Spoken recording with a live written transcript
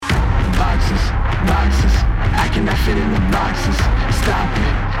getting obnoxious. Stop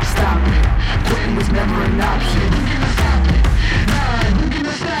it, stop it. Quitting was never an option.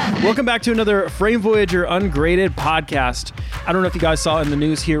 Welcome back to another Frame Voyager Ungraded podcast. I don't know if you guys saw in the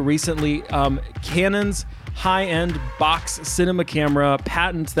news here recently, Canon's high-end box cinema camera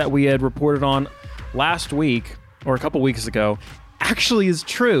patent that we had reported on last week, or a couple weeks ago, actually is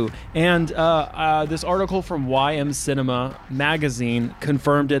true. And this article from YM Cinema magazine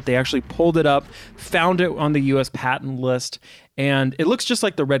confirmed it. They actually pulled it up, found it on the US patent list, and it looks just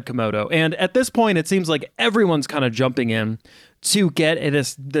like the red Komodo. And at this point, it seems like everyone's kind of jumping in to get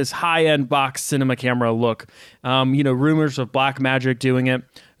this high-end box cinema camera look. Rumors of Blackmagic doing it,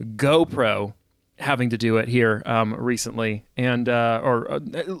 GoPro having to do it here recently, and or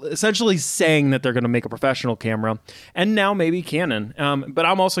essentially saying that they're going to make a professional camera, and now maybe Canon. But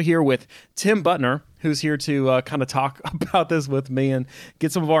I'm also here with Tim Buttner, who's here to kind of talk about this with me and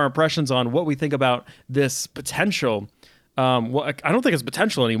get some of our impressions on what we think about this potential. I don't think it's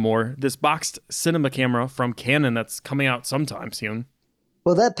potential anymore. This boxed cinema camera from Canon that's coming out sometime soon.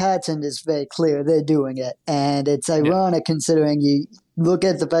 Well, that patent is very clear. They're doing it. And it's ironic considering you look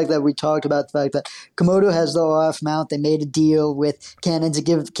at the fact that we talked about the fact that Komodo has the RF mount. They made a deal with Canon to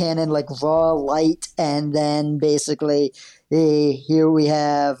give Canon like raw light. And then basically here we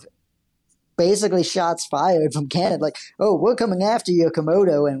have basically shots fired from Canon. Like, oh, we're coming after your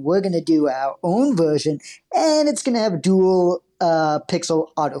Komodo and we're going to do our own version. And it's going to have dual pixel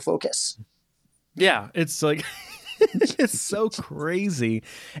autofocus. Yeah, it's like... It's so crazy.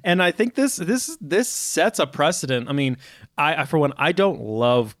 And I think this sets a precedent. I mean, I don't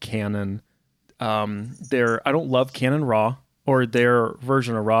love Canon. I don't love Canon RAW or their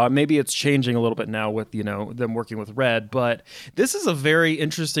version of RAW. Maybe it's changing a little bit now with, them working with Red, but this is a very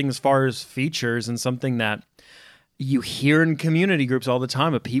interesting as far as features and something that you hear in community groups all the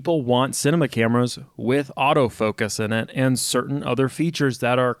time. But people want cinema cameras with autofocus in it and certain other features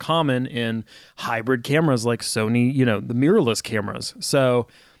that are common in hybrid cameras like Sony, the mirrorless cameras. So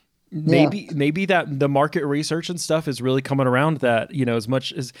maybe that the market research and stuff is really coming around that, as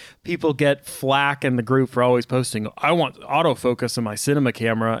much as people get flack in the group for always posting, I want autofocus in my cinema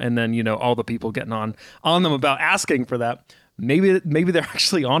camera. And then, all the people getting on them about asking for that. Maybe they're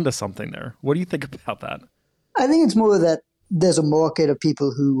actually onto something there. What do you think about that? I think it's more that there's a market of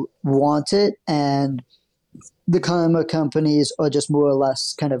people who want it, and the camera companies are just more or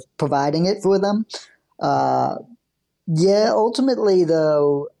less kind of providing it for them. Ultimately,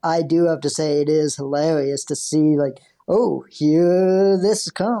 though, I do have to say it is hilarious to see, like, oh, here this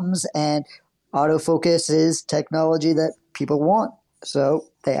comes, and autofocus is technology that people want, so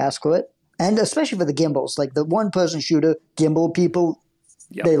they ask for it. And especially for the gimbals, like the one-person shooter gimbal people,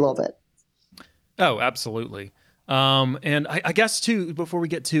 They love it. Oh, absolutely. And I guess too, before we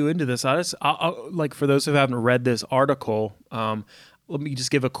get too into this, I'll like for those who haven't read this article, let me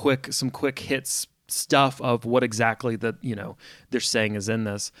just give some quick hits stuff of what exactly that, they're saying is in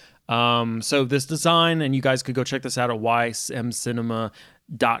this. So this design, and you guys could go check this out at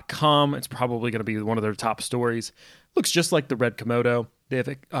ysmcinema.com. It's probably going to be one of their top stories. Looks just like the red Komodo. They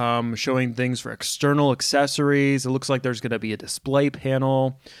have showing things for external accessories. It looks like there's going to be a display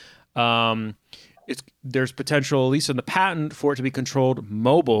panel. There's potential, at least in the patent, for it to be controlled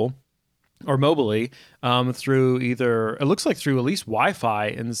mobily through either, it looks like through at least Wi-Fi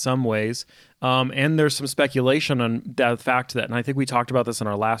in some ways. And there's some speculation on the fact that, and I think we talked about this in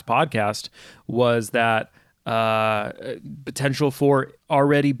our last podcast, was that potential for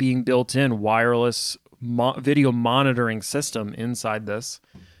already being built in wireless video monitoring system inside this.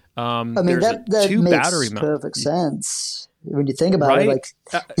 That makes perfect sense. When you think about it, like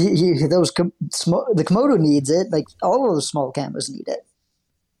the Komodo needs it. Like all of those small cameras need it.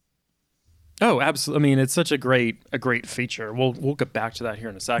 Oh, absolutely! I mean, it's such a great feature. We'll get back to that here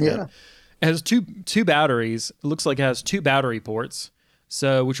in a second. Yeah. It has two batteries. It looks like it has two battery ports.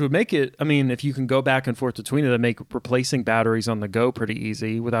 So, which would make it, I mean, if you can go back and forth between it, and make replacing batteries on the go pretty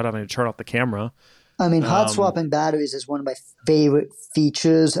easy without having to turn off the camera. I mean, hot swapping batteries is one of my favorite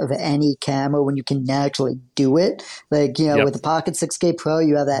features of any camera when you can actually do it. Like, with the Pocket 6K Pro,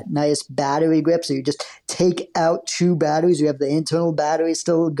 you have that nice battery grip. So you just take out two batteries. You have the internal battery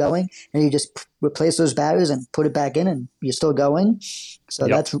still going, and you just replace those batteries and put it back in, and you're still going. So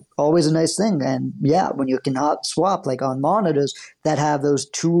that's always a nice thing. And when you can hot swap, like on monitors that have those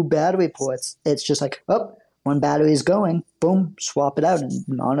two battery ports, it's just like, one battery is going, boom, swap it out, and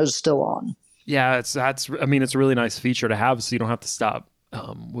the monitor's still on. Yeah, it's a really nice feature to have, so you don't have to stop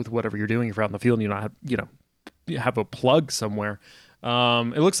with whatever you're doing if you're out in the field and you don't have, have a plug somewhere.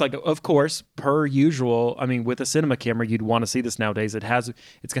 It looks like, of course, per usual, I mean, with a cinema camera, you'd want to see this nowadays. It's going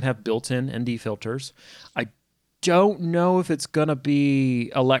to have built-in ND filters. I don't know if it's going to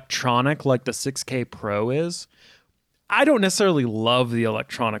be electronic like the 6K Pro is. I don't necessarily love the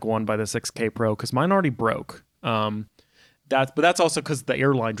electronic one by the 6K Pro because mine already broke. But that's also because the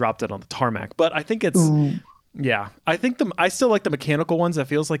airline dropped it on the tarmac. But I think it's, yeah, I still like the mechanical ones. It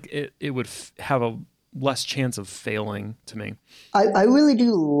feels like it would have a less chance of failing to me. I really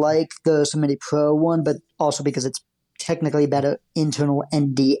do like the Sumini Pro one, but also because it's technically better internal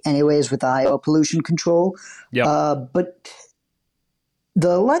ND anyways with IR pollution control. Yeah. But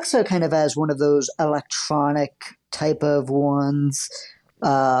the Alexa kind of has one of those electronic type of ones.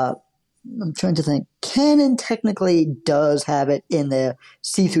 I'm trying to think. Canon technically does have it in their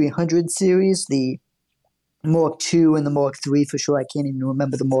C300 series, the Mark II and the Mark III for sure. I can't even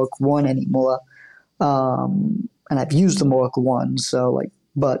remember the Mark I anymore. And I've used the Mark I, so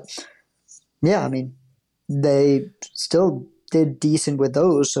but yeah, I mean, they still did decent with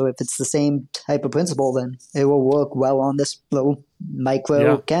those. So if it's the same type of principle, then it will work well on this little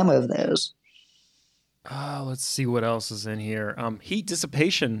micro camera of theirs. Let's see what else is in here. Heat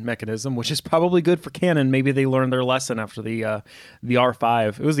dissipation mechanism, which is probably good for Canon. Maybe they learned their lesson after the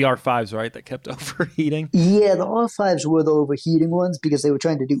R5. It was the R5s, right, that kept overheating? Yeah, the R5s were the overheating ones because they were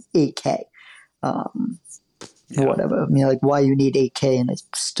trying to do 8K. Or whatever. I mean, why you need 8K in a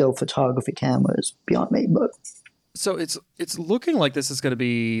still photography camera is beyond me. But so it's looking like this is going to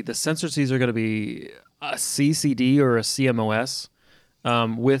be, the sensor Cs are going to be a CCD or a CMOS.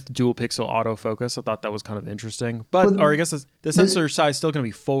 With dual pixel autofocus. I thought that was kind of interesting. Or I guess the sensor size is still going to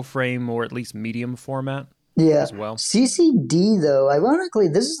be full frame or at least medium format as well. CCD, though, ironically,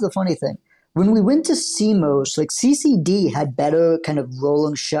 this is the funny thing. When we went to CMOS, CCD had better kind of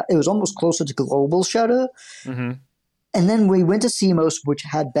rolling shutter. It was almost closer to global shutter. Mm-hmm. And then we went to CMOS, which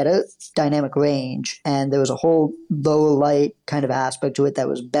had better dynamic range. And there was a whole lower light kind of aspect to it that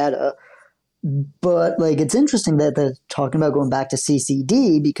was better. But it's interesting that they're talking about going back to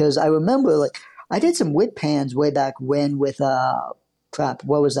CCD because I remember I did some whip pans way back when with what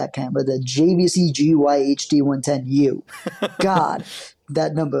was that camera? The JVC GY HD 110U. God,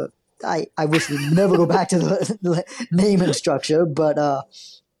 that number. I wish we'd never go back to the naming structure, but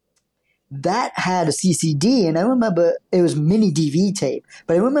that had a CCD, and I remember it was mini DV tape.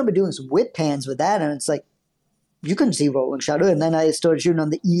 But I remember doing some whip pans with that, and it's you couldn't see rolling shutter. And then I started shooting on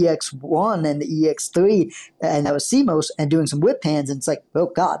the EX1 and the EX3, and that was CMOS, and doing some whip pans, and it's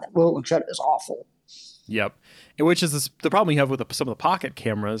oh God, that rolling shutter is awful. Yep. Which is the problem you have with some of the pocket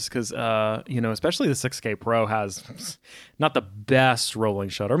cameras, because, especially the 6K Pro has not the best rolling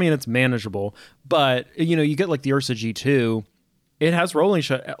shutter. I mean, it's manageable, but, you get the Ursa G2, it has rolling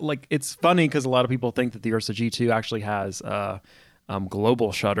shutter. It's funny because a lot of people think that the Ursa G2 actually has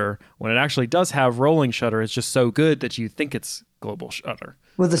global shutter, when it actually does have rolling shutter. It's just so good that you think it's global shutter.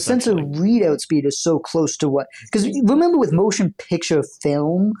 Well, the sensor readout speed is so close to because remember with motion picture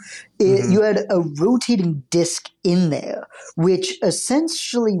film, you had a rotating disc in there, which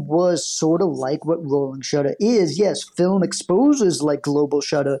essentially was sort of like what rolling shutter is. Yes, film exposes like global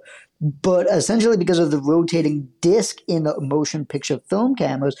shutter, but essentially because of the rotating disc in the motion picture film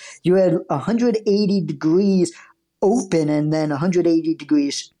cameras, you had 180 degrees open and then 180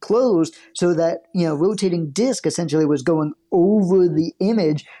 degrees closed, so that rotating disc essentially was going over the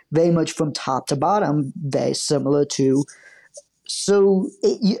image very much from top to bottom, very similar to. So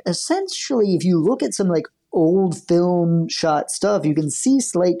essentially, if you look at some old film shot stuff, you can see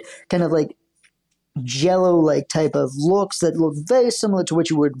slight kind of jello type of looks that look very similar to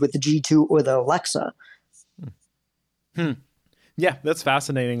what you would with the G2 or the Alexa. Yeah, that's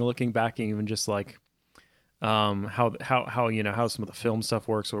fascinating. Looking back, and even just how some of the film stuff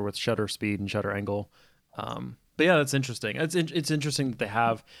works, or with shutter speed and shutter angle. But yeah, that's interesting. It's interesting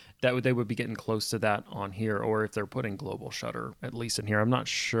that they would be getting close to that on here, or if they're putting global shutter at least in here. I'm not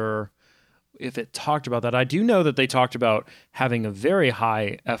sure if it talked about that. I do know that they talked about having a very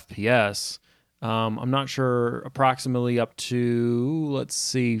high FPS. I'm not sure, approximately up to, let's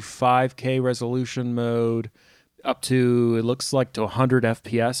see, 5K resolution mode, up to, it looks like to 100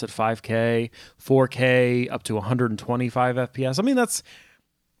 FPS at 5K, 4K up to 125 FPS. I mean, that's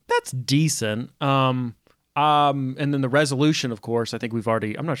decent. And then the resolution, of course, I think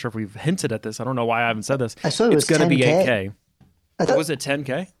I'm not sure if we've hinted at this. I don't know why I haven't said this. I saw it's going to be 8K. Was it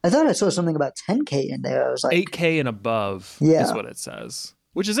 10K? I thought I saw something about 10K in there. I was 8K and above is what it says,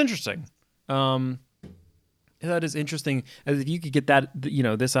 which is interesting. That is interesting. As if you could get that,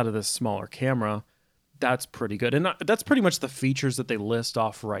 this out of this smaller camera, that's pretty good. And that's pretty much the features that they list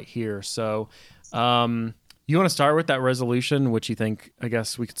off right here. So you want to start with that resolution, which you think, I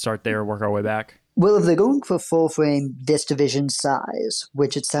guess we could start there and work our way back? Well, if they're going for full frame VistaVision size,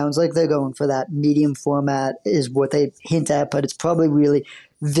 which it sounds like they're going for, that medium format is what they hint at, but it's probably really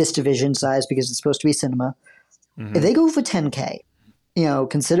VistaVision size because it's supposed to be cinema. If they go for 10K,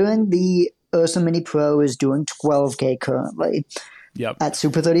 considering the Ursa Mini Pro is doing 12K currently at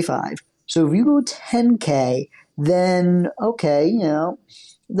Super 35. So if you go 10K, then okay,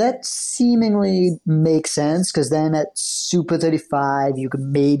 that seemingly makes sense because then at Super 35, you could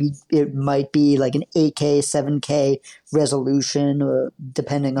it might be like an 8K, 7K resolution, or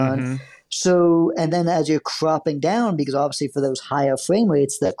depending on. So, and then as you're cropping down, because obviously for those higher frame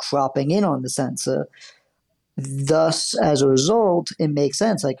rates, they're cropping in on the sensor. Thus, as a result, it makes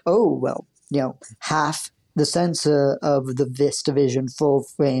sense. Like, oh, well, half the sensor of the VistaVision full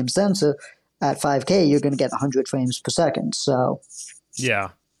frame sensor at 5K, you're going to get 100 frames per second. So,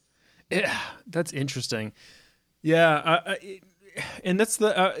 yeah. That's interesting. Yeah, and that's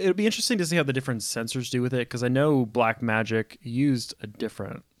it'll be interesting to see how the different sensors do with it, because I know Blackmagic used a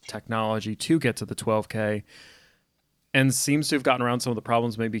different technology to get to the 12K and seems to have gotten around some of the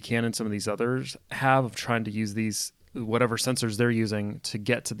problems maybe Canon and some of these others have of trying to use these whatever sensors they're using to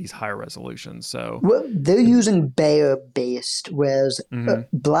get to these higher resolutions. So they're using Bayer based, whereas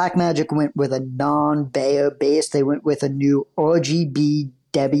Blackmagic went with a non-Bayer based. They went with a new RGB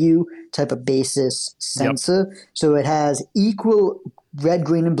type of basis sensor. So it has equal red,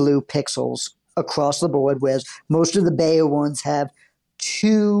 green, and blue pixels across the board, whereas most of the Bayer ones have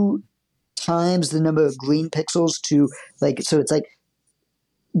 2 times the number of green pixels so it's like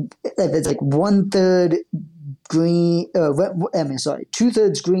 1/3 green,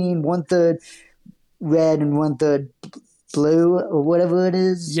 2/3 green, 1/3 red, and 1/3 blue, or whatever it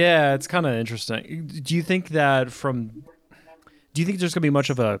is. Yeah, it's kind of interesting. Do you think there's going to be much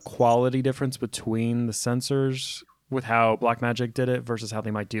of a quality difference between the sensors with how Blackmagic did it versus how they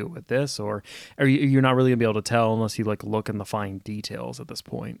might do it with this? Or are you're not really going to be able to tell unless you look in the fine details at this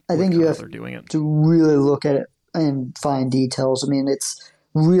point? I think you have to really look at it and find details. I mean, it's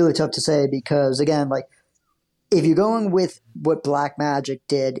really tough to say because, again, if you're going with what Blackmagic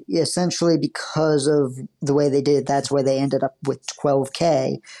did, essentially because of the way they did, that's where they ended up with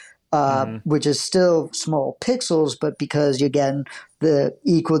 12K. Which is still small pixels, but because you're getting the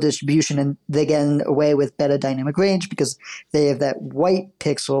equal distribution and they're getting away with better dynamic range because they have that white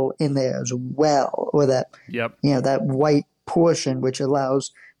pixel in there as well, or that that white portion which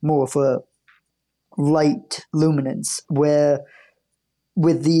allows more for light luminance, where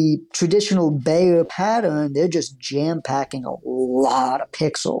with the traditional Bayer pattern, they're just jam-packing a lot of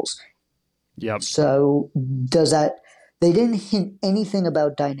pixels. So does that... They didn't hint anything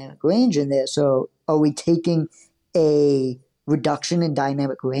about dynamic range in there, so are we taking a reduction in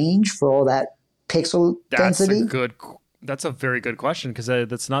dynamic range for all that pixel density? That's a very good question, because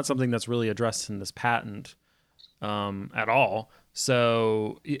that's not something that's really addressed in this patent at all.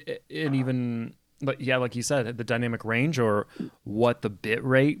 So, and even, like you said, the dynamic range or what the bit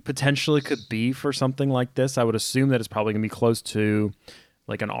rate potentially could be for something like this, I would assume that it's probably going to be close to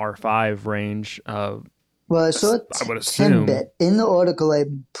like an R5 range. Well, I saw I would assume 10-bit. In the article,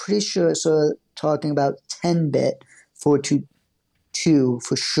 I'm pretty sure I saw talking about 10-bit 422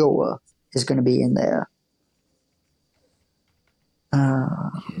 for sure is going to be in there. Yeah,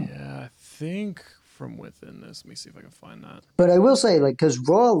 I think from within this. Let me see if I can find that. But I will say, because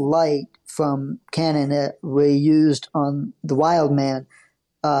raw light from Canon that were used on the Wildman,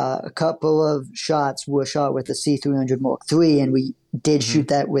 a couple of shots were shot with the C300 Mark III, and we did shoot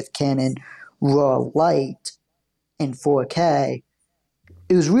that with Canon raw light in 4K.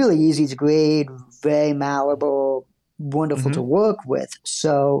 It was really easy to grade, very malleable, wonderful to work with.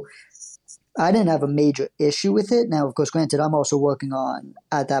 So I didn't have a major issue with it. Now, of course, granted, I'm also working on,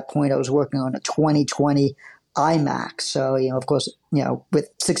 at that point, I was working on a 2020 iMac. So, of course,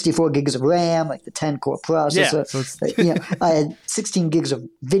 with 64 gigs of RAM, like the 10-core processor, I had 16 gigs of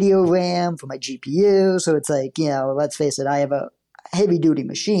video RAM for my GPU. So it's let's face it, I have a heavy-duty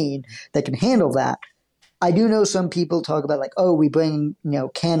machine that can handle that. I do know some people talk about we bring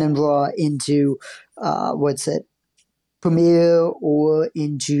Canon RAW into Premiere or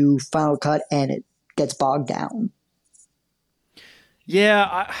into Final Cut, and it gets bogged down.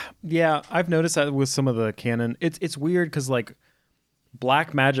 Yeah, I've noticed that with some of the Canon. It's weird because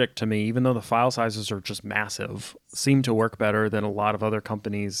Blackmagic to me, even though the file sizes are just massive, seem to work better than a lot of other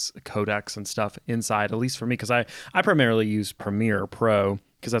companies' codecs and stuff inside, at least for me, because I primarily use Premiere Pro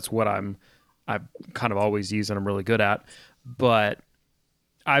because that's what I've kind of always used and I'm really good at. But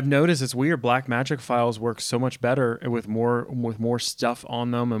I've noticed it's weird. Blackmagic files work so much better with more stuff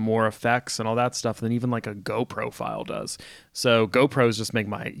on them and more effects and all that stuff than even a GoPro file does. So GoPros just make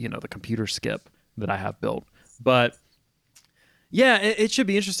my the computer skip that I have built. But yeah, it should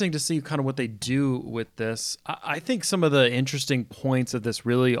be interesting to see kind of what they do with this. I think some of the interesting points of this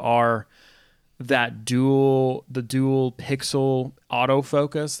really are the dual pixel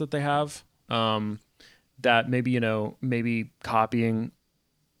autofocus that they have. That maybe copying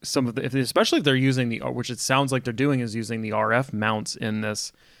some of especially if they're using which it sounds like they're doing is using the RF mounts in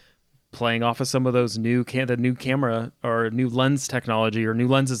this, playing off of some of those new camera or new lens technology or new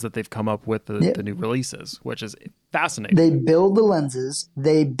lenses that they've come up with the new releases, which is fascinating. They build the lenses,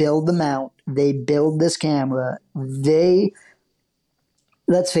 they build the mount, they build this camera.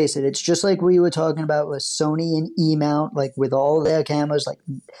 Let's face it, it's just like we were talking about with Sony and E-mount, like with all their cameras, like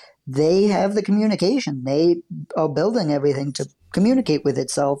they have the communication. They are building everything to communicate with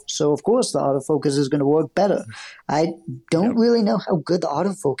itself. So, of course, the autofocus is going to work better. I don't really know how good the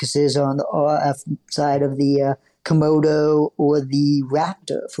autofocus is on the RF side of the Komodo or the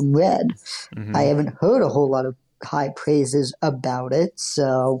Raptor from Red. Mm-hmm. I haven't heard a whole lot of high praises about it.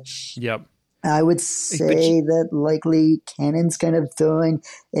 So, I would say that likely Canon's kind of throwing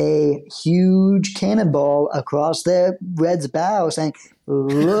a huge cannonball across their Red's bow saying,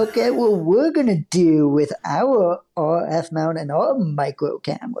 look at what we're going to do with our RF mount and our micro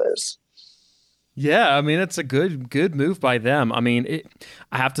cameras. Yeah, I mean, it's a good move by them. I mean,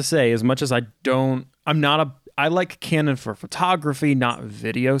 I have to say, as much as I like Canon for photography, not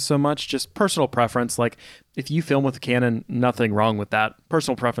video so much, just personal preference. Like, if you film with Canon, nothing wrong with that.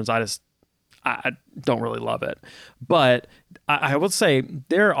 Personal preference, I don't really love it. But I would say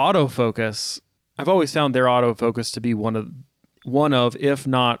their autofocus, I've always found their autofocus to be one of, if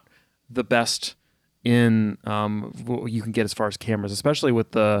not the best in what you can get as far as cameras, especially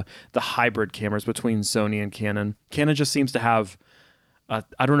with the hybrid cameras between Sony and Canon. Canon just seems to have,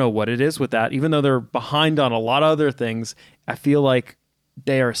 I don't know what it is with that. Even though they're behind on a lot of other things, I feel like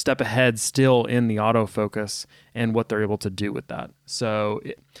they are a step ahead still in the autofocus and what they're able to do with that. So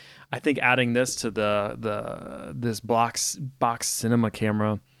I think adding this to this box cinema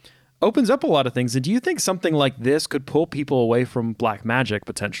camera opens up a lot of things. And do you think something like this could pull people away from Blackmagic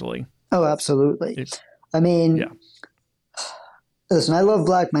potentially? Oh, absolutely. Listen, I love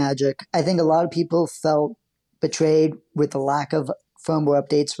Blackmagic. I think a lot of people felt betrayed with the lack of firmware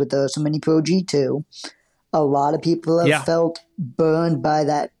updates with the So Mini Pro G2. A lot of people have felt burned by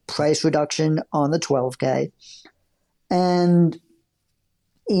that price reduction on the 12K. And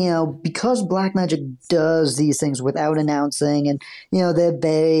because Blackmagic does these things without announcing, and, they're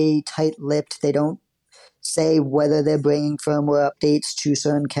very tight-lipped. They don't say whether they're bringing firmware updates to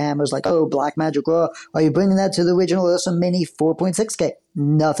certain cameras, like, oh, Blackmagic Raw, are you bringing that to the original Ursa Mini 4.6K?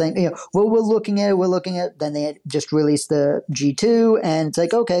 Nothing. What we're looking at, then they just released the G2, and it's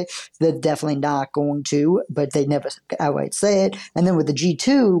like, okay, they're definitely not going to, but they never outright say it. And then with the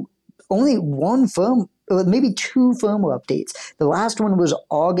G2, only maybe two firmware updates. The last one was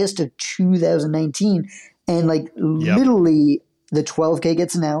August of 2019, and literally the 12K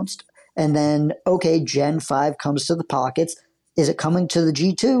gets announced, and then, okay, Gen 5 comes to the pockets. Is it coming to the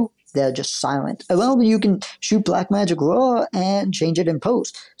G2? They're just silent. Well, you can shoot Blackmagic Raw and change it in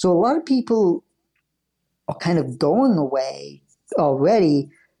post. So a lot of people are kind of going away already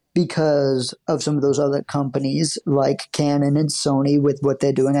because of some of those other companies like Canon and Sony with what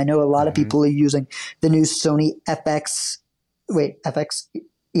they're doing. I know a lot of people are using the new Sony the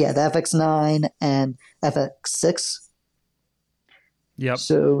FX9 and FX6. Yep.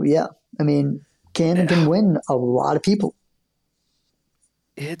 So, Canon can win a lot of people.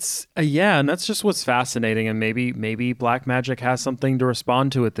 It's and that's just what's fascinating. And maybe Blackmagic has something to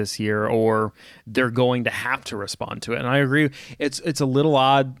respond to it this year, or they're going to have to respond to it. And I agree, it's a little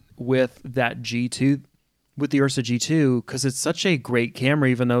odd with that G2, with the Ursa G2, because it's such a great camera,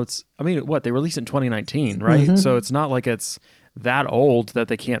 even though they released it in 2019, right? Mm-hmm. So it's not like it's that old that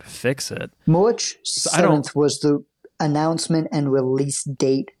they can't fix it. March 7th was the announcement and release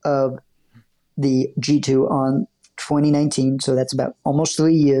date of the G2 on 2019, so that's about almost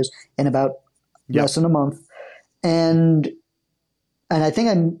 3 years and about less than a month. And I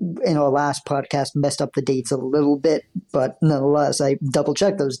think in our last podcast messed up the dates a little bit, but nonetheless, I double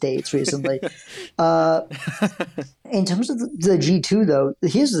checked those dates recently. In terms of the G2, though,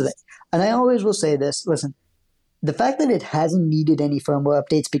 here's the thing, and I always will say this: listen, the fact that it hasn't needed any firmware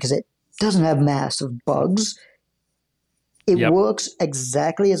updates because it doesn't have massive bugs, it works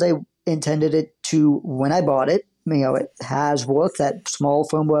exactly as I intended it to when I bought it. It has worked. That small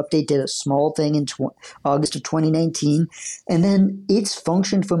firmware update did a small thing in August of 2019. And then it's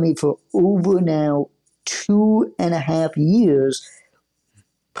functioned for me for over now 2.5 years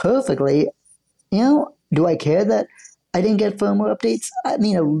perfectly. Do I care that I didn't get firmware updates. I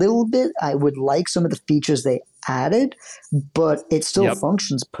mean, a little bit. I would like some of the features they added, but it still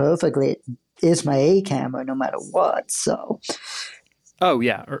functions perfectly. It is my A camera no matter what. So, oh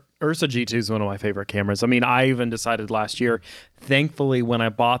yeah, Ursa G2 is one of my favorite cameras. I mean, I even decided last year, thankfully, when I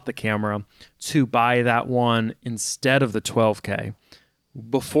bought the camera, to buy that one instead of the 12K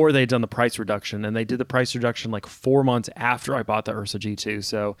before they'd done the price reduction, and they did the price reduction like 4 months after I bought the Ursa G2.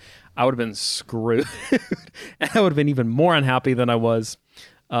 So I would have been screwed, and I would have been even more unhappy than I was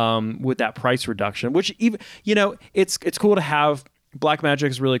with that price reduction. Which even it's cool to have. Blackmagic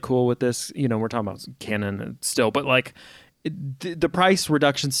is really cool with this. We're talking about Canon still, but like the price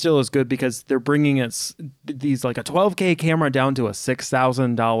reduction still is good because they're bringing these like a 12K camera down to a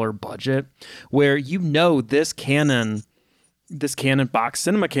 $6,000 budget, where this Canon box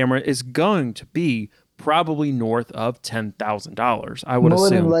cinema camera is going to be probably north of $10,000. I would assume. More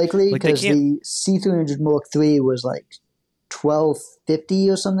than likely, because the C300 Mark III was like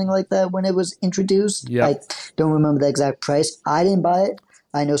 $1,250 or something like that when it was introduced. Yep. I don't remember the exact price. I didn't buy it.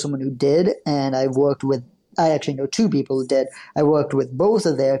 I know someone who did, and I actually know two people who did. I worked with both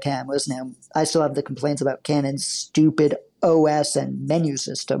of their cameras. Now, I still have the complaints about Canon's stupid OS and menu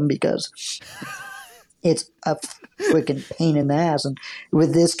system because it's a freaking pain in the ass. And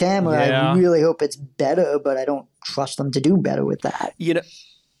with this camera, I really hope it's better, but I don't trust them to do better with that. You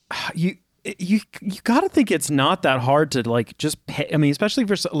got to think it's not that hard to like just pay. I mean, especially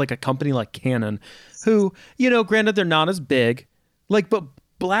for like a company like Canon, who, granted they're not as big, but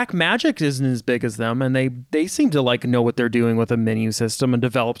Blackmagic isn't as big as them, and they seem to like know what they're doing with a menu system and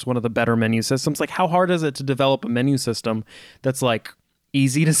developed one of the better menu systems. Like, how hard is it to develop a menu system that's like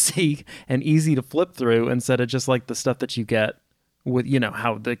easy to see and easy to flip through instead of just like the stuff that you get with,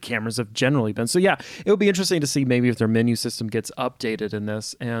 how the cameras have generally been. So yeah, it would be interesting to see maybe if their menu system gets updated in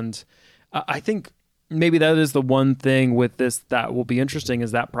this. And I think maybe that is the one thing with this that will be interesting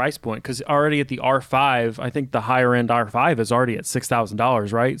is that price point. Because already at the R5, I think the higher end R5 is already at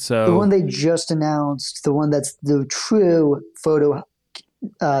 $6,000, right? So the one they just announced, the one that's the true photo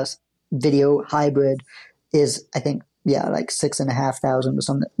video hybrid is, I think, like $6,500 or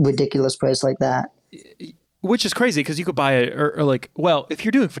some ridiculous price like that. Which is crazy because you could buy it, or like, well, if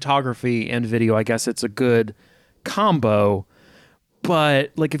you're doing photography and video, I guess it's a good combo.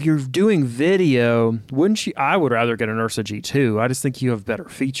 But like, if you're doing video, I would rather get an Ursa G2. I just think you have better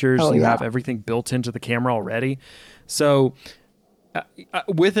features. You have everything built into the camera already. So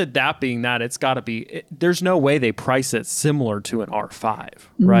with it, that being that, it's got to be. There's no way they price it similar to an R5,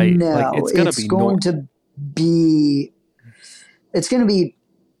 right? No, like, it's going to be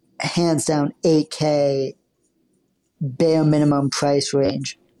hands down 8K bare minimum price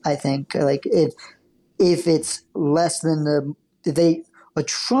range. I think like if it's less than they are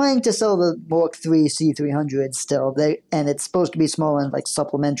trying to sell the Mark III C300 still, and it's supposed to be small and like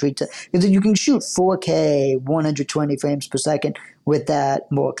supplementary to, because you can shoot 4K 120 frames per second with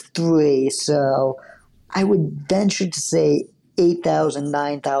that Mark III. So I would venture to say $8,000,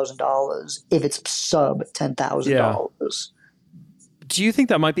 $9,000 if it's sub $10,000. Yeah. Do you think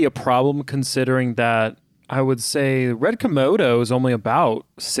that might be a problem, considering that I would say Red Komodo is only about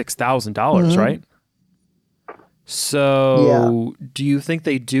 $6,000, right? So do you think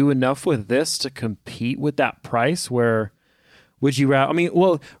they do enough with this to compete with that price? Where would you rather? I mean,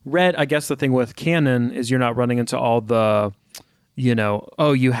 well, Red, I guess the thing with Canon is you're not running into all the, you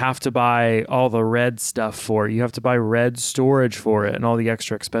have to buy all the Red stuff for it. You have to buy Red storage for it and all the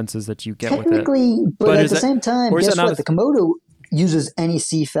extra expenses that you get with it. Technically, but at the same time, guess what? The Komodo uses any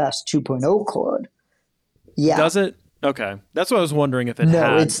CFast 2.0 cord. Yeah. Does it? Okay. That's what I was wondering if it had.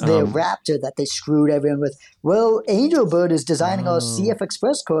 No, it's the Raptor that they screwed everyone with. Well, Angelbird is designing our CF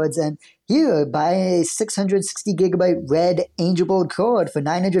Express cords, and here, buy a 660 gigabyte Red Angelbird cord for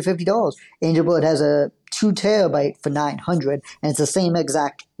 $950. Angelbird has a 2 terabyte for $900, and it's the same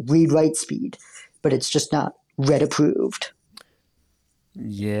exact read-write speed, but it's just not Red approved.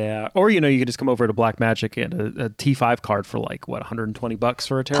 Yeah. Or, you could just come over to Blackmagic and a T5 card for like, what, $120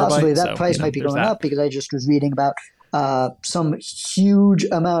 for a terabyte? Possibly. That price might be going up because I just was reading about some huge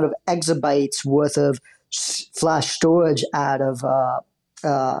amount of exabytes worth of flash storage out of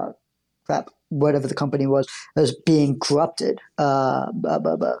whatever the company was being corrupted. What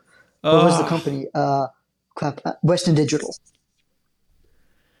was the company? Western Digital.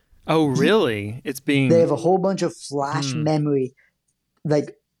 Oh, really? It's being... They have a whole bunch of flash memory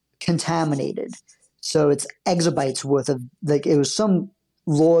like contaminated. So it's exabytes worth of, like, it was some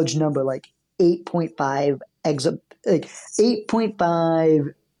large number, like 8.5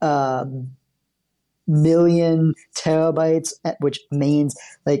 million terabytes, which means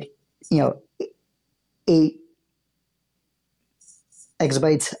like, 8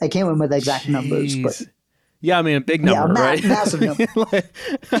 exabytes. I can't remember the exact numbers, but yeah, I mean a big number, right? Massive number.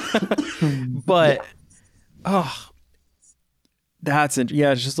 But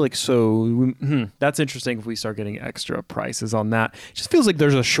it's just like so. That's interesting. If we start getting extra prices on that, it just feels like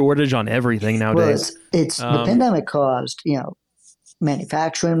there's a shortage on everything nowadays. Well, it's the pandemic caused,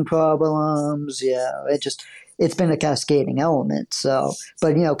 manufacturing problems. It's been a cascading element. So,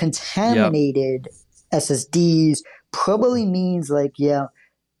 but contaminated SSDs probably means like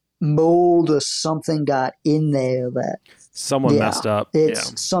mold or something got in there that someone messed up.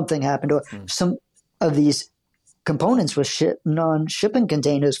 Something happened, or some of these components were on shipping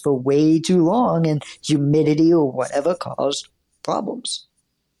containers for way too long, and humidity or whatever caused problems.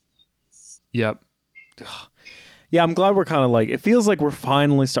 Yep. Yeah, I'm glad we're kind of like, it feels like we're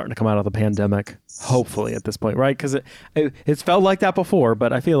finally starting to come out of the pandemic, hopefully at this point, right? Because it's felt like that before,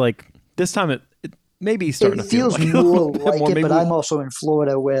 but I feel like this time it maybe starting to feel like more like it, but I'm also in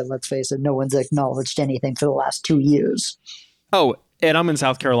Florida where, let's face it, no one's acknowledged anything for the last 2 years. Oh, and I'm in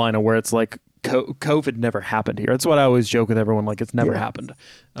South Carolina where it's like COVID never happened here. That's what I always joke with everyone, like it's never happened.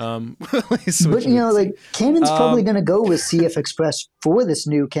 But Canon's probably going to go with CF Express for this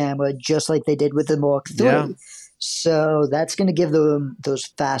new camera, just like they did with the Mark III. Yeah. So that's going to give them those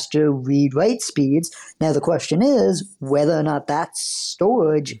faster read-write speeds. Now the question is whether or not that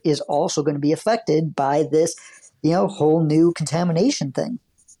storage is also going to be affected by this, whole new contamination thing.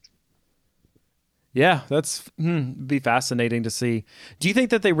 Yeah, that's be fascinating to see. Do you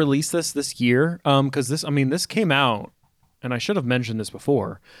think that they released this year? Because this came out, and I should have mentioned this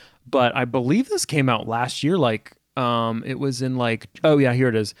before, but I believe this came out last year. Like, it was in here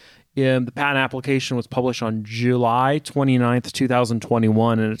it is. The patent application was published on July 29th,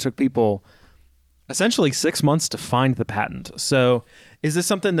 2021, and it took people essentially 6 months to find the patent. So is this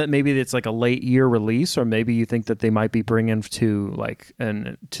something that maybe it's like a late year release, or maybe you think that they might be bringing to the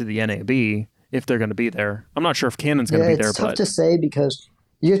NAB if they're going to be there? I'm not sure if Canon's going to be there. It's tough to say because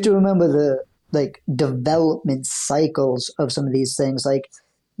you have to remember the development cycles of some of these things. Like,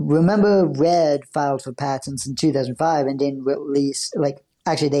 remember Red filed for patents in 2005 and didn't release,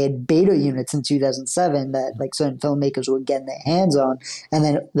 actually, they had beta units in 2007 that certain filmmakers were getting their hands on, and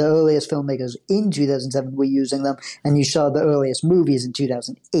then the earliest filmmakers in 2007 were using them, and you saw the earliest movies in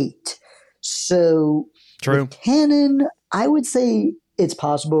 2008. So, true. With Canon, I would say it's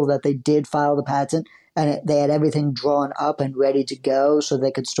possible that they did file the patent and they had everything drawn up and ready to go so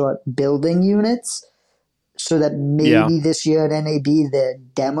they could start building units. So that maybe this year at NAB they're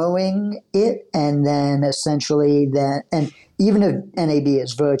demoing it, and then essentially and even if NAB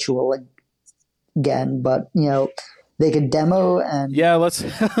is virtual again, but they could demo and let's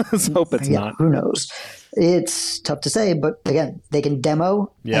hope it's not. Who knows? It's tough to say, but again, they can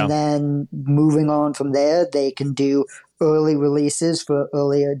demo, and then moving on from there, they can do early releases for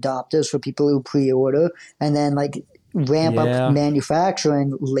early adopters for people who pre-order, and then ramp up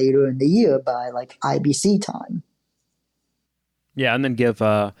manufacturing later in the year by IBC time. Yeah, and then give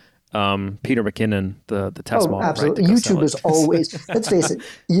Peter McKinnon the test model. Absolutely. Right, YouTubers always, let's face it,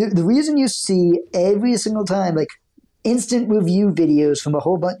 the reason you see every single time instant review videos from a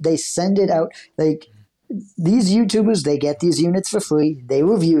whole bunch, they send it out these YouTubers, they get these units for free, they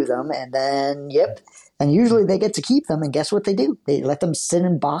review them, and then and usually they get to keep them, and guess what they do? They let them sit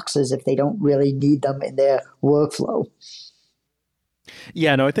in boxes if they don't really need them in their workflow.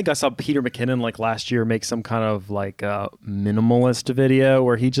 Yeah, no, I think I saw Peter McKinnon last year make some kind of minimalist video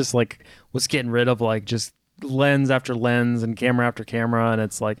where he just was getting rid of just lens after lens and camera after camera, and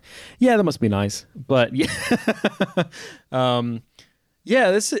it's that must be nice. But I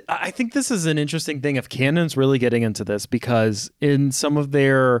think this is an interesting thing if Canon's really getting into this, because in some of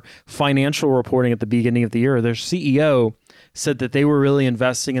their financial reporting at the beginning of the year, their CEO said that they were really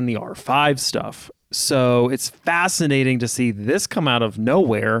investing in the R5 stuff. So it's fascinating to see this come out of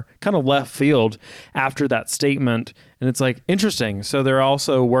nowhere, kind of left field after that statement. And it's interesting. So they're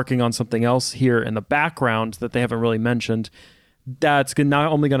also working on something else here in the background that they haven't really mentioned. That's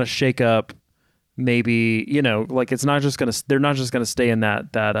not only going to shake up maybe, it's not just going to, they're not just going to stay in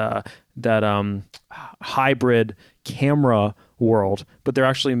that hybrid camera world, but they're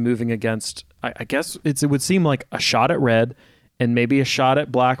actually moving against, I guess it would seem like a shot at Red and maybe a shot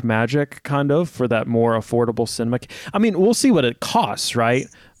at Blackmagic kind of for that more affordable cinema. I mean, we'll see what it costs, right?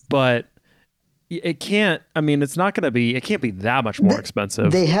 But it can't, it's not going to be, it can't be that much more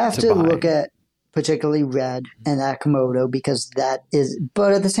expensive. They have to look at particularly Red and that KOMODO because that is,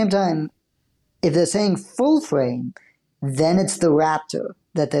 but at the same time, if they're saying full frame, then it's the Raptor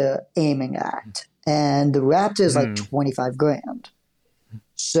that they're aiming at. And the Raptor is $25,000.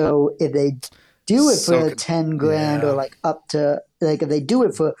 So if they do it for $10,000 or up to like if they do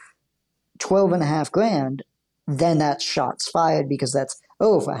it for 12 and a half grand, then that's shots fired because that's,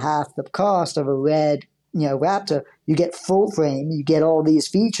 for half the cost of a red, Raptor, you get full frame, you get all these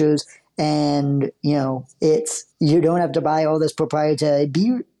features, and, you don't have to buy all this proprietary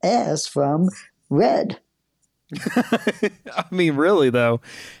BS from Red. I mean, really though,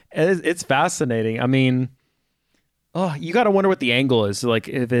 it's fascinating. I mean, you got to wonder what the angle is. Like,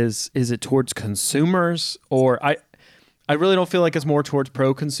 is it towards consumers, or I really don't feel like it's more towards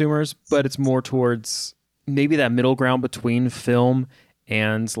pro consumers, but it's more towards maybe that middle ground between film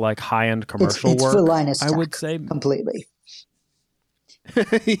and like high-end commercial it's work. For Linus I Tech, would say completely.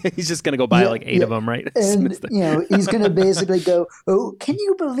 He's just going to go buy like 8 of them, right? And, he's going to basically go, oh, can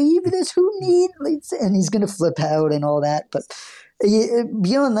you believe this? Who needs? And he's going to flip out and all that. But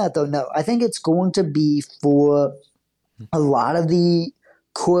beyond that, though, no. I think it's going to be for a lot of the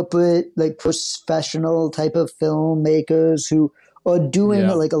corporate, like professional type of filmmakers who are doing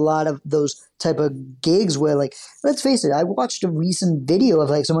like a lot of those type of gigs where, like, let's face it, I watched a recent video of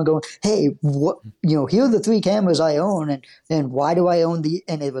like someone going, hey, what, here are the 3 cameras I own, and why do I own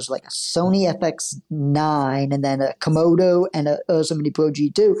and it was like a Sony FX9 and then a Komodo and a Ursa Mini Pro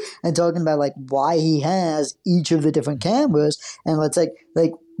G2, and talking about like why he has each of the different cameras, and let's like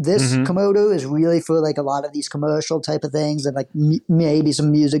this Komodo is really for like a lot of these commercial type of things and like maybe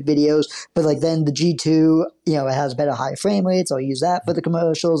some music videos. But like then the G2, it has better high frame rates. I'll use that for the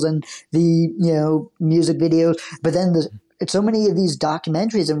commercials and the, music videos. But then so many of these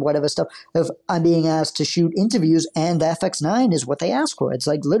documentaries and whatever stuff of I'm being asked to shoot interviews, and the FX9 is what they ask for. It's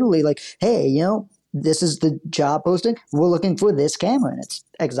like literally like, hey, this is the job posting. We're looking for this camera, and it's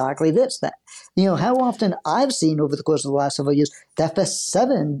exactly this, that. How often I've seen over the course of the last several years the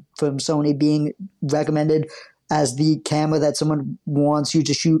FS7 from Sony being recommended as the camera that someone wants you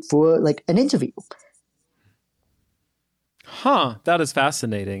to shoot for like an interview. Huh, that is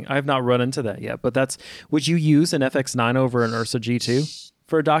fascinating. I have not run into that yet, but would you use an FX9 over an Ursa G2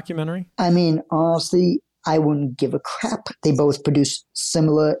 for a documentary? I mean, honestly, I wouldn't give a crap. They both produce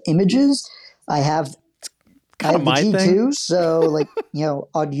similar images. I have the G2, so like,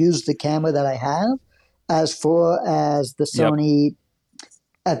 I'd use the camera that I have. As far as the Sony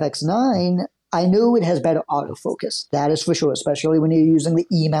FX9, I know it has better autofocus. That is for sure, especially when you're using the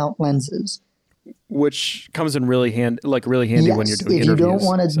E-mount lenses. Which comes in really handy when you're doing interviews. If you don't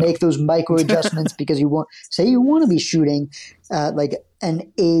want to make those micro adjustments because you want to be shooting like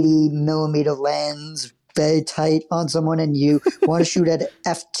an 80 millimeter lens very tight on someone, and you want to shoot at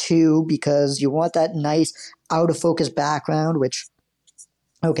f2 because you want that nice out of focus background, which,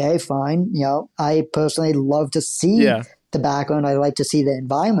 okay, fine. I personally love to see the background. I like to see the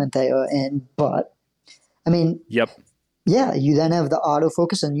environment they are in, but I mean, you then have the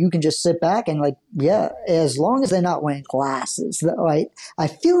autofocus, and you can just sit back and as long as they're not wearing glasses, right? I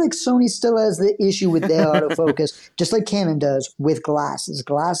feel like Sony still has the issue with their autofocus, just like Canon does with glasses.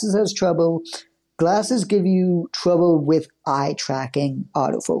 Glasses has trouble. Glasses give you trouble with eye tracking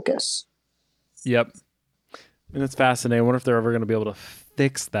autofocus. Yep. And it's fascinating. I wonder if they're ever going to be able to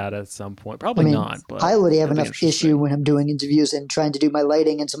fix that at some point. Probably not. But I already have enough issue when I'm doing interviews and trying to do my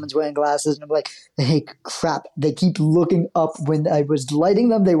lighting and someone's wearing glasses and I'm like, hey, crap. They keep looking up when I was lighting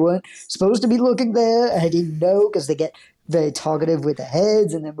them. They weren't supposed to be looking there. I didn't know because they get very talkative with the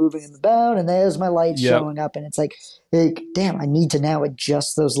heads and they're moving them about, and there's my light showing up, and it's like, damn, I need to now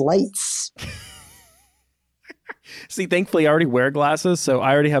adjust those lights. See, thankfully I already wear glasses, so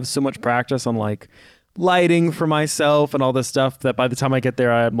I already have so much practice on like lighting for myself and all this stuff that by the time I get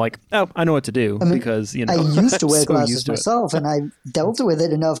there, I'm like, oh, I know what to do because, I used to wear glasses myself and I dealt with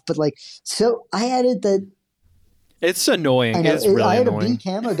it enough, but so I added that. It's annoying. It's really I had annoying. a B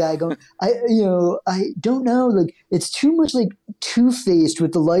camera guy going, I don't know, it's too much two-faced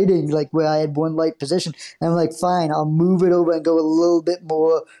with the lighting, where I had one light position. And I'm like, fine, I'll move it over and go a little bit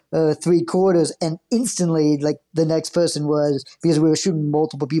more 3/4. And instantly, the next person was, because we were shooting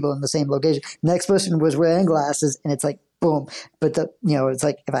multiple people in the same location, the next person was wearing glasses, and it's like, boom. But it's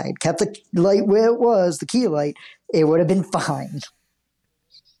like, if I had kept the light where it was, the key light, it would have been fine.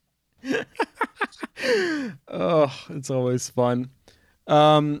 Oh, it's always fun.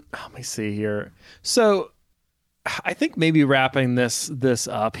 Let me see here. So I think maybe wrapping this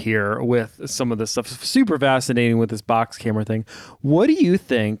up here with some of this stuff, super fascinating with this box camera thing. What do you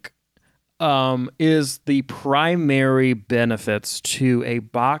think is the primary benefits to a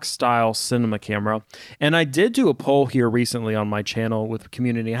box style cinema camera? And I did do a poll here recently on my channel with the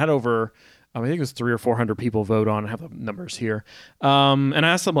community. I had over, I think it was 300 or 400 people vote on. I have the numbers here. And I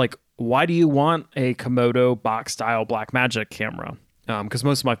asked them, why do you want a Komodo box style Blackmagic camera? Because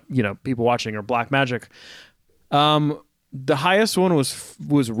most of my people watching are Blackmagic. The highest one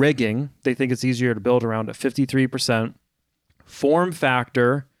was rigging. They think it's easier to build around at 53%. Form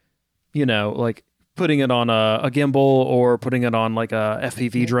factor, like putting it on a gimbal or putting it on like a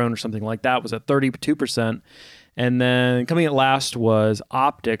FPV drone or something like that was at 32%. And then coming at last was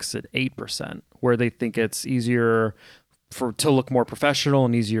optics at 8%, where they think it's easier to look more professional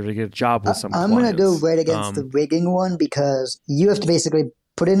and easier to get a job with some clients. I'm going to go right against the rigging one because you have to basically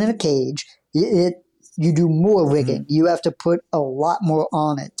put it in a cage. You do more rigging. You have to put a lot more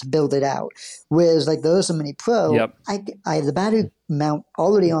on it to build it out. Whereas like the Ursa Mini Pro, I have the battery mount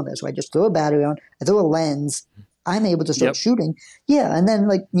already on there. So I just throw a battery on, I throw a lens, I'm able to start shooting. Yeah, and then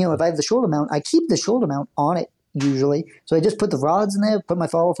like, if I have the shoulder mount, I keep the shoulder mount on it usually. So I just put the rods in there, put my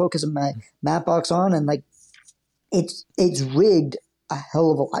follow focus and my matte box on, and like it's rigged a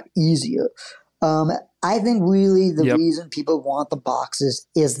hell of a lot easier. I think really the reason people want the boxes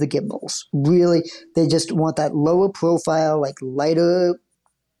is the gimbals. Really, they just want that lower profile, like lighter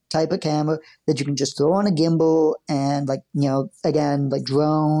type of camera that you can just throw on a gimbal and like, again, like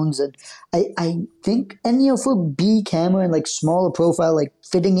drones. And I think, and for B camera and like smaller profile, like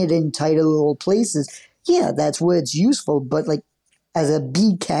fitting it in tighter little places, yeah, that's where it's useful. But like as a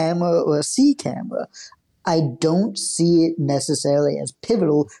B camera or a C camera, I don't see it necessarily as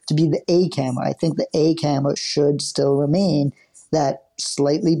pivotal to be the A camera. I think the A camera should still remain that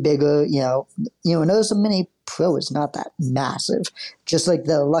slightly bigger, an Ursa Mini Pro is not that massive, just like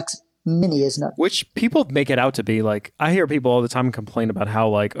the Lux Mini is not. Which people make it out to be. Like, I hear people all the time complain about how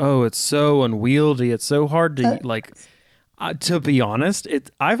like, oh, it's so unwieldy, it's so hard to to be honest,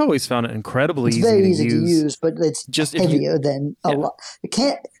 I've always found it incredibly easy to use. It's very easy to use, but it's just heavier than a lot.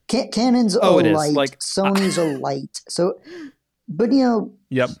 Canons are light, like, Sonys are light. So, but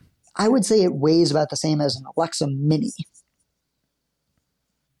I would say it weighs about the same as an Alexa Mini.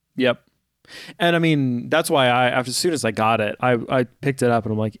 Yep. And I mean, that's why as soon as I got it, I picked it up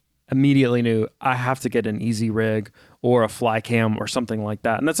and I'm like, immediately knew I have to get an easy rig or a fly cam or something like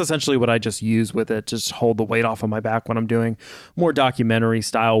that. And that's essentially what I just use with it, just hold the weight off of my back when I'm doing more documentary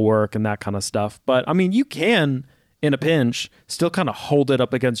style work and that kind of stuff. But I mean, you can, in a pinch, still kind of hold it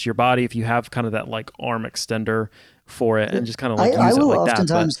up against your body if you have kind of that like arm extender for it and just kind of like use it like that. I will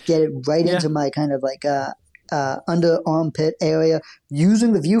oftentimes get it right into my kind of like under armpit area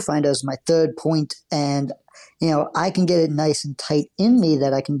using the viewfinder as my third point, and I can get it nice and tight in me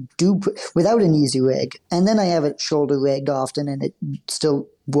that I can do without an easy rig. And then I have it shoulder rigged often, and it still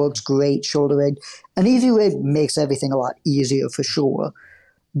works great shoulder rigged. An easy rig makes everything a lot easier for sure.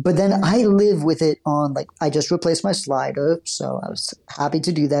 But then I live with it on, like, I just replaced my slider, so I was happy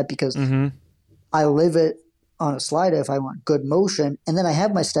to do that because I live it on a slider if I want good motion, and then I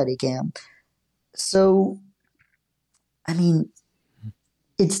have my Steadicam. So, I mean,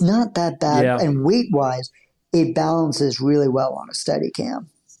 it's not that bad, and weight-wise, it balances really well on a Steadicam.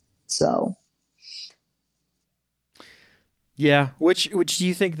 So, yeah. Which do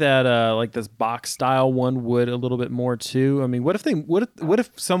you think that like this box style one would a little bit more too? I mean, what if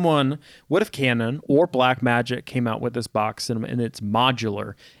Canon or Blackmagic came out with this box and it's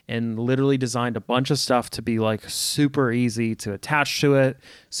modular and literally designed a bunch of stuff to be like super easy to attach to it,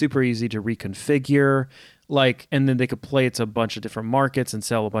 super easy to reconfigure. Like, and then they could play it to a bunch of different markets and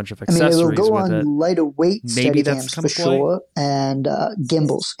sell a bunch of accessories with it. It'll go on lighter weight Steadicams for sure, and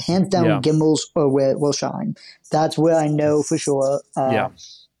gimbals. Hands down, gimbals are where it will shine. That's where I know for sure.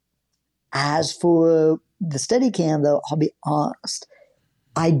 As for the Steadicam, though, I'll be honest.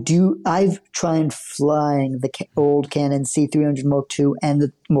 I've tried flying the old Canon C300 Mark II and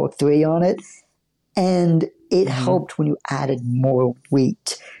the Mark III on it, and it helped when you added more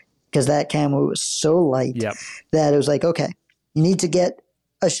weight. Because that camera was so light that it was like, okay, you need to get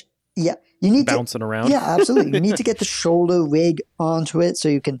bouncing around. Yeah, absolutely. You need to get the shoulder rig onto it so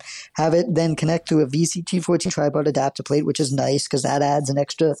you can have it then connect to a VCT14 tripod adapter plate, which is nice because that adds an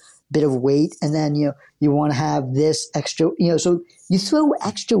extra bit of weight. And then you want to have this extra, so you throw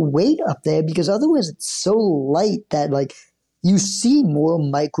extra weight up there because otherwise it's so light that like you see more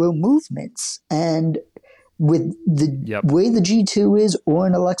micro movements. And with the way the G2 is or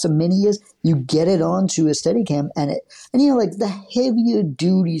an Alexa Mini is, you get it onto a Steadicam and like the heavier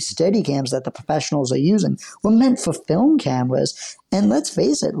duty Steadicams that the professionals are using were meant for film cameras. And let's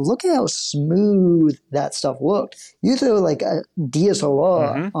face it, look at how smooth that stuff looked. You throw like a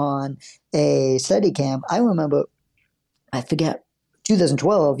DSLR on a Steadicam. I remember, I forget,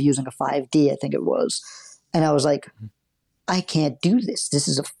 2012 using a 5D, I think it was. And I was like, I can't do this. This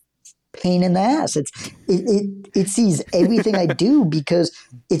is a pain in the ass. It sees everything I do because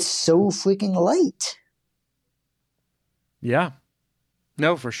it's so freaking light. Yeah.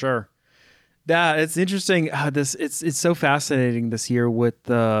 No, for sure. That it's interesting. It's so fascinating this year with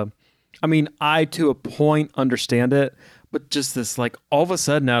the. I mean, I to a point understand it, but just this like all of a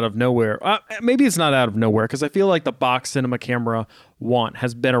sudden out of nowhere. Maybe it's not out of nowhere because I feel like the box cinema camera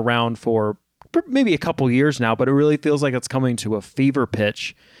has been around for maybe a couple years now, but it really feels like it's coming to a fever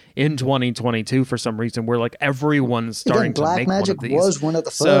pitch in 2022 for some reason, where like everyone's starting to make one of these. Blackmagic was one of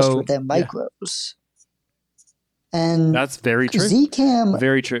the first with their micros. And that's very true. Zcam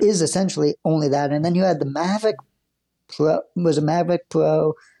very true. Is essentially only that. And then you had the Mavic Pro. Was a Mavic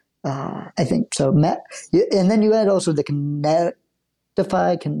Pro? I think so. And then you had also the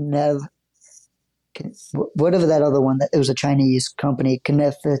whatever that other one, that it was a Chinese company,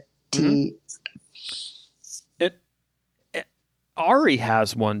 Kinefti. Ari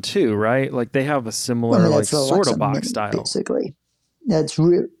has one too, right? Like they have a similar like sort of box style. Basically. That's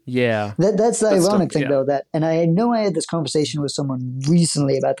real. Yeah. That's the ironic thing though, that, and I know I had this conversation with someone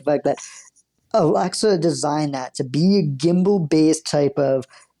recently about the fact that Alexa designed that to be a gimbal based type of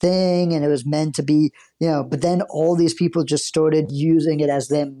thing, and it was meant to be, but then all these people just started using it as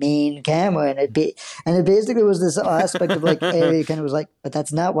their main camera, and it basically was this aspect of like, Ari kind of was like, but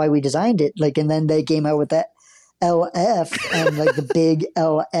that's not why we designed it. Like, and then they came out with that LF, and like the big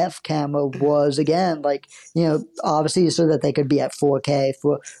LF camera was again like, obviously so that they could be at 4K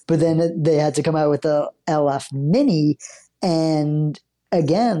but then they had to come out with the LF mini, and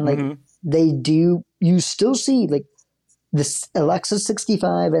again like you still see like this Alexa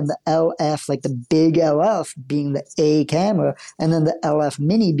 65 and the LF, like the big LF being the A camera, and then the LF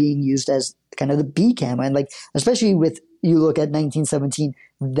mini being used as kind of the B camera. And like, especially with, you look at 1917,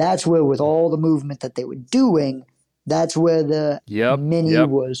 that's where with all the movement that they were doing, that's where the mini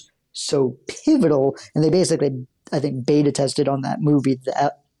was so pivotal. And they basically, I think, beta tested on that movie,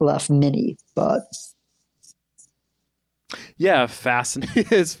 the LF mini, but... Yeah, fascinating.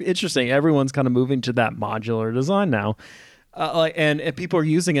 It's interesting. Everyone's kind of moving to that modular design now. And people are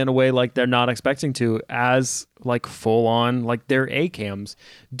using it in a way like they're not expecting to, as like full on, like their A cams.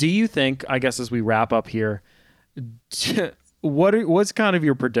 Do you think, I guess as we wrap up here, what's kind of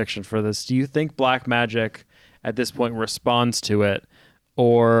your prediction for this? Do you think Blackmagic at this point responds to it?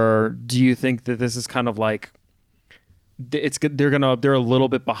 Or do you think that this is kind of like, they're a little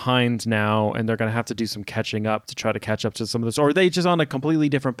bit behind now, and they're gonna have to do some catching up to try to catch up to some of this, or are they just on a completely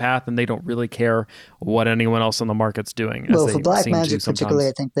different path and they don't really care what anyone else on the market's doing? Well, for Blackmagic particularly,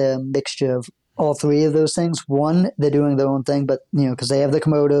 I think the mixture of all three of those things. One, they're doing their own thing, but because they have the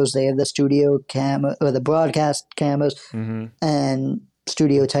Komodos, they have the studio camera or the broadcast cameras and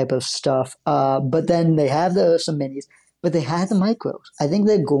studio type of stuff. But then they have some minis, but they have the micros. I think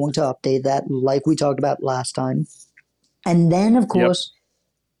they're going to update that, like we talked about last time. And then, of course,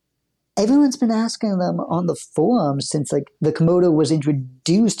 everyone's been asking them on the forums since like the Komodo was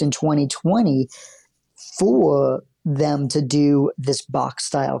introduced in 2020 for them to do this box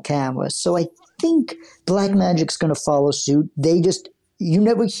style camera. So I think Blackmagic's going to follow suit. You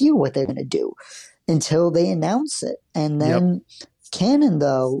never hear what they're going to do until they announce it. And then Canon,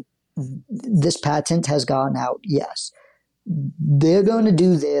 though, this patent has gone out, yes. They're going to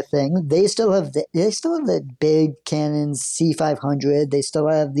do their thing. They still have the big Canon C500. They still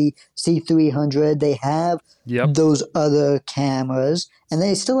have the C300. They have those other cameras, and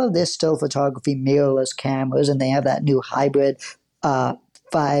they still have their still photography mirrorless cameras, and they have that new hybrid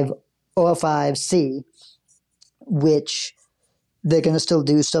 5C, which they're going to still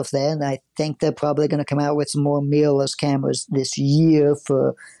do stuff there. And I think they're probably going to come out with some more mirrorless cameras this year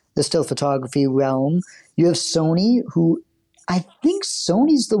for the still photography realm. You have Sony, who I think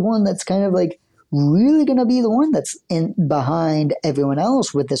Sony's the one that's kind of like really going to be the one that's in behind everyone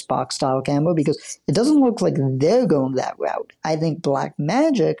else with this box style camera, because it doesn't look like they're going that route. I think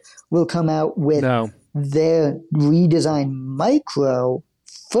Blackmagic will come out with their redesigned micro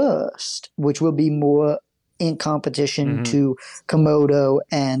first, which will be more in competition to Komodo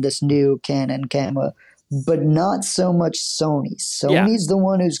and this new Canon camera, but not so much Sony. Sony's the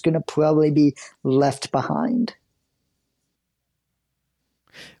one who's going to probably be left behind.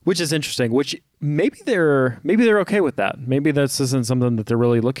 Which is interesting, which maybe they're okay with that. Maybe this isn't something that they're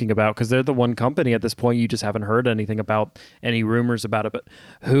really looking about, because they're the one company at this point. You just haven't heard anything about any rumors about it, but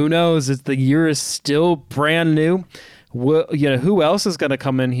who knows? The year is still brand new. Who else is going to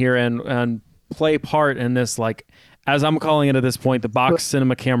come in here and play part in this, like, as I'm calling it at this point, the box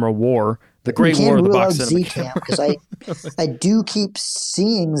cinema camera war, the great war of the box cinema camera. Because I do keep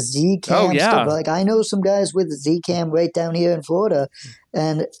seeing Zcam stuff. Like, I know some guys with Zcam right down here in Florida,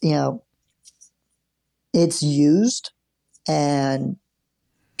 and it's used and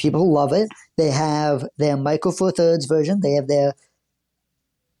people love it. They have their Micro Four Thirds version. They have their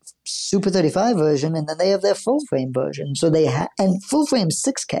Super 35 version, and then they have their full frame version. So they and full frame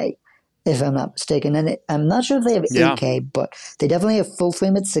 6K, if I'm not mistaken. And I'm not sure if they have 8K, but they definitely have full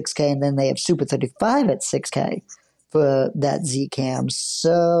frame at 6K, and then they have Super 35 at 6K for that Z cam.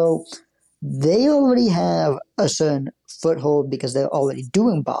 So they already have a certain foothold because they're already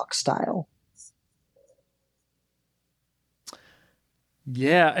doing box style.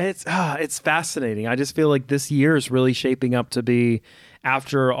 Yeah, it's fascinating. I just feel like this year is really shaping up to be,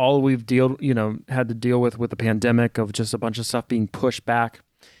 after all we've had to deal with the pandemic, of just a bunch of stuff being pushed back.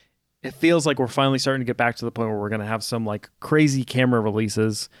 It feels like we're finally starting to get back to the point where we're going to have some like crazy camera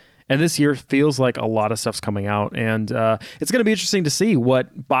releases. And this year feels like a lot of stuff's coming out. And it's going to be interesting to see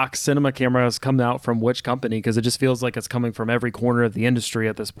what box cinema cameras come out from which company, because it just feels like it's coming from every corner of the industry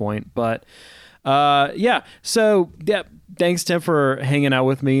at this point. But yeah. So, yeah, thanks, Tim, for hanging out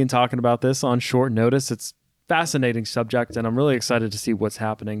with me and talking about this on short notice. It's a fascinating subject, and I'm really excited to see what's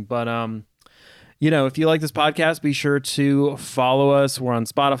happening. But, if you like this podcast, be sure to follow us. We're on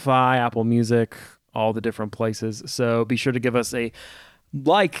Spotify, Apple Music, all the different places. So be sure to give us a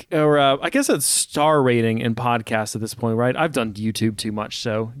I guess a star rating in podcasts at this point, right? I've done YouTube too much,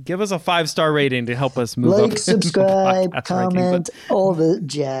 so give us a 5-star rating to help us move up. Subscribe, comment, all the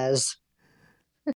jazz.